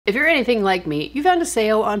If you're anything like me, you found a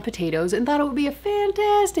sale on potatoes and thought it would be a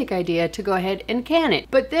fantastic idea to go ahead and can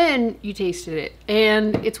it. But then you tasted it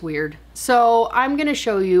and it's weird. So I'm gonna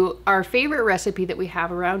show you our favorite recipe that we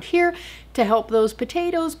have around here to help those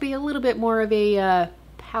potatoes be a little bit more of a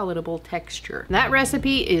palatable texture. That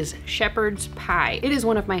recipe is shepherd's pie. It is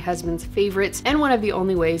one of my husband's favorites and one of the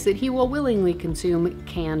only ways that he will willingly consume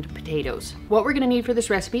canned potatoes. What we're gonna need for this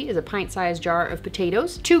recipe is a pint-sized jar of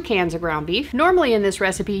potatoes, 2 cans of ground beef. Normally in this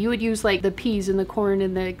recipe, you would use like the peas and the corn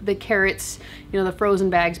and the carrots, you know, the frozen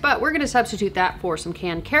bags, but we're gonna substitute that for some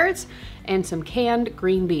canned carrots and some canned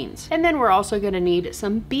green beans. And then we're also gonna need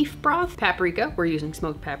some beef broth, paprika, we're using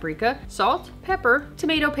smoked paprika, salt, pepper,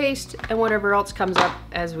 tomato paste, and whatever else comes up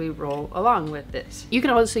as we roll along with this. You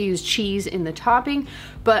can also use cheese in the topping,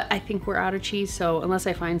 but I think we're out of cheese, so unless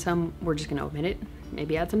I find some, we're just gonna omit it.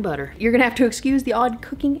 Maybe add some butter. You're gonna have to excuse the odd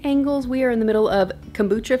cooking angles. We are in the middle of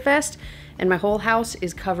kombucha fest, and my whole house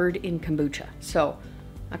is covered in kombucha. So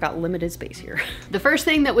I got limited space here. The first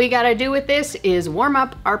thing that we gotta do with this is warm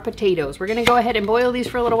up our potatoes. We're gonna go ahead and boil these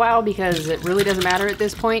for a little while because it really doesn't matter at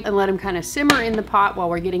this point, and let them kind of simmer in the pot while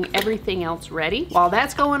we're getting everything else ready. While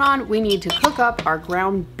that's going on, we need to cook up our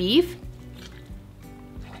ground beef.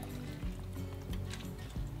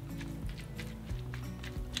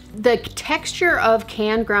 The texture of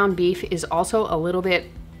canned ground beef is also a little bit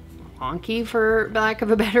wonky, for lack of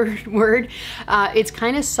a better word. It's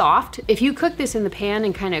kind of soft. If you cook this in the pan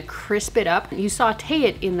and kind of crisp it up, you saute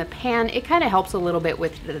it in the pan, it kind of helps a little bit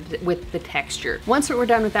with the texture. Once we're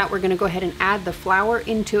done with that, we're gonna go ahead and add the flour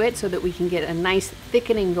into it so that we can get a nice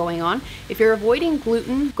thickening going on. If you're avoiding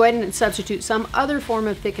gluten, go ahead and substitute some other form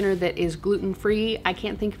of thickener that is gluten-free. I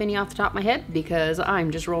can't think of any off the top of my head because I'm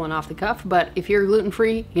just rolling off the cuff, but if you're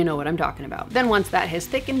gluten-free, you know what I'm talking about. Then once that has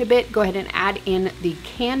thickened a bit, go ahead and add in the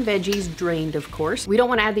canned veggies, drained of course. We don't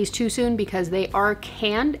want to add these too soon because they are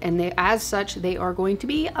canned, and as such they are going to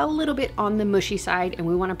be a little bit on the mushy side, and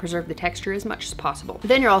we want to preserve the texture as much as possible.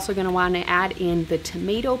 Then you're also going to want to add in the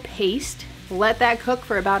tomato paste. Let that cook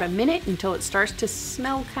for about a minute until it starts to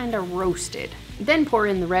smell kind of roasted. Then pour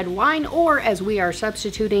in the red wine, or as we are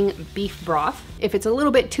substituting, beef broth. If it's a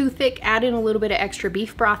little bit too thick, add in a little bit of extra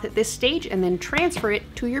beef broth at this stage and then transfer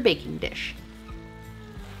it to your baking dish.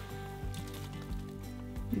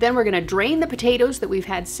 Then we're gonna drain the potatoes that we've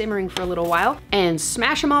had simmering for a little while and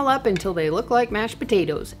smash them all up until they look like mashed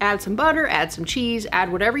potatoes. Add some butter, add some cheese,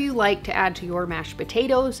 add whatever you like to add to your mashed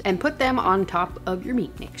potatoes, and put them on top of your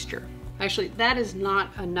meat mixture. Actually, that is not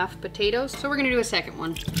enough potatoes, so we're gonna do a second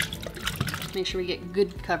one. Make sure we get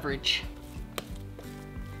good coverage.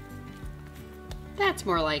 That's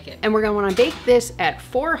more like it. And we're gonna wanna bake this at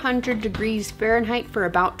 400 degrees Fahrenheit for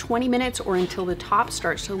about 20 minutes, or until the top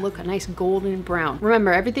starts to look a nice golden brown.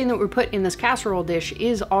 Remember, everything that we put in this casserole dish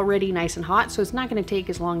is already nice and hot, so it's not gonna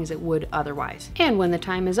take as long as it would otherwise. And when the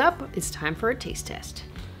time is up, it's time for a taste test.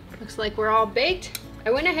 Looks like we're all baked.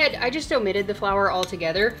 I went ahead, I just omitted the flour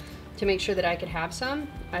altogether to make sure that I could have some.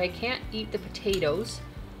 I can't eat the potatoes,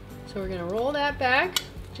 so we're gonna roll that back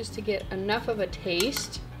just to get enough of a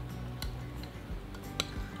taste.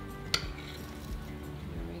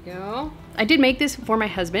 Go. I did make this for my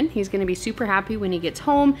husband. He's gonna be super happy when he gets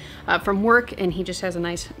home from work, and he just has a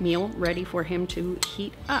nice meal ready for him to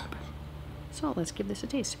heat up. So let's give this a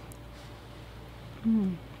taste.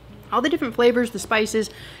 All the different flavors, the spices.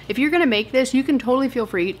 If you're gonna make this, you can totally feel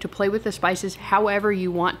free to play with the spices however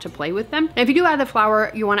you want to play with them. And if you do add the flour,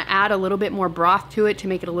 you wanna add a little bit more broth to it to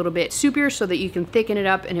make it a little bit soupier so that you can thicken it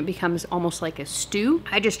up and it becomes almost like a stew.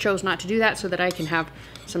 I just chose not to do that so that I can have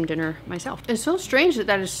some dinner myself. It's so strange that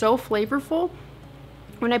that is so flavorful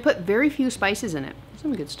when I put very few spices in it.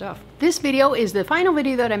 Some good stuff. This video is the final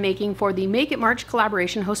video that I'm making for the Make It March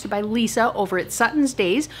collaboration hosted by Lisa over at Sutton's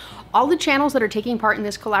Days. All the channels that are taking part in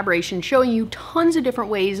this collaboration, showing you tons of different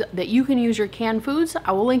ways that you can use your canned foods.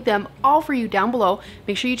 I will link them all for you down below.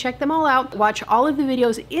 Make sure you check them all out. Watch all of the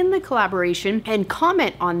videos in the collaboration and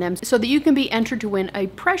comment on them so that you can be entered to win a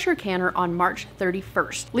pressure canner on March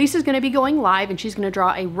 31st. Lisa's gonna be going live and she's gonna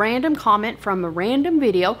draw a random comment from a random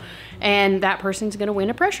video, and that person's gonna win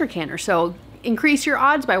a pressure canner. So increase your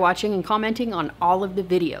odds by watching and commenting on all of the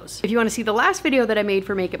videos. If you want to see the last video that I made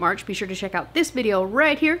for Make It March, be sure to check out this video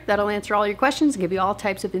right here. That'll answer all your questions and give you all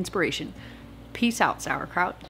types of inspiration. Peace out, sauerkraut.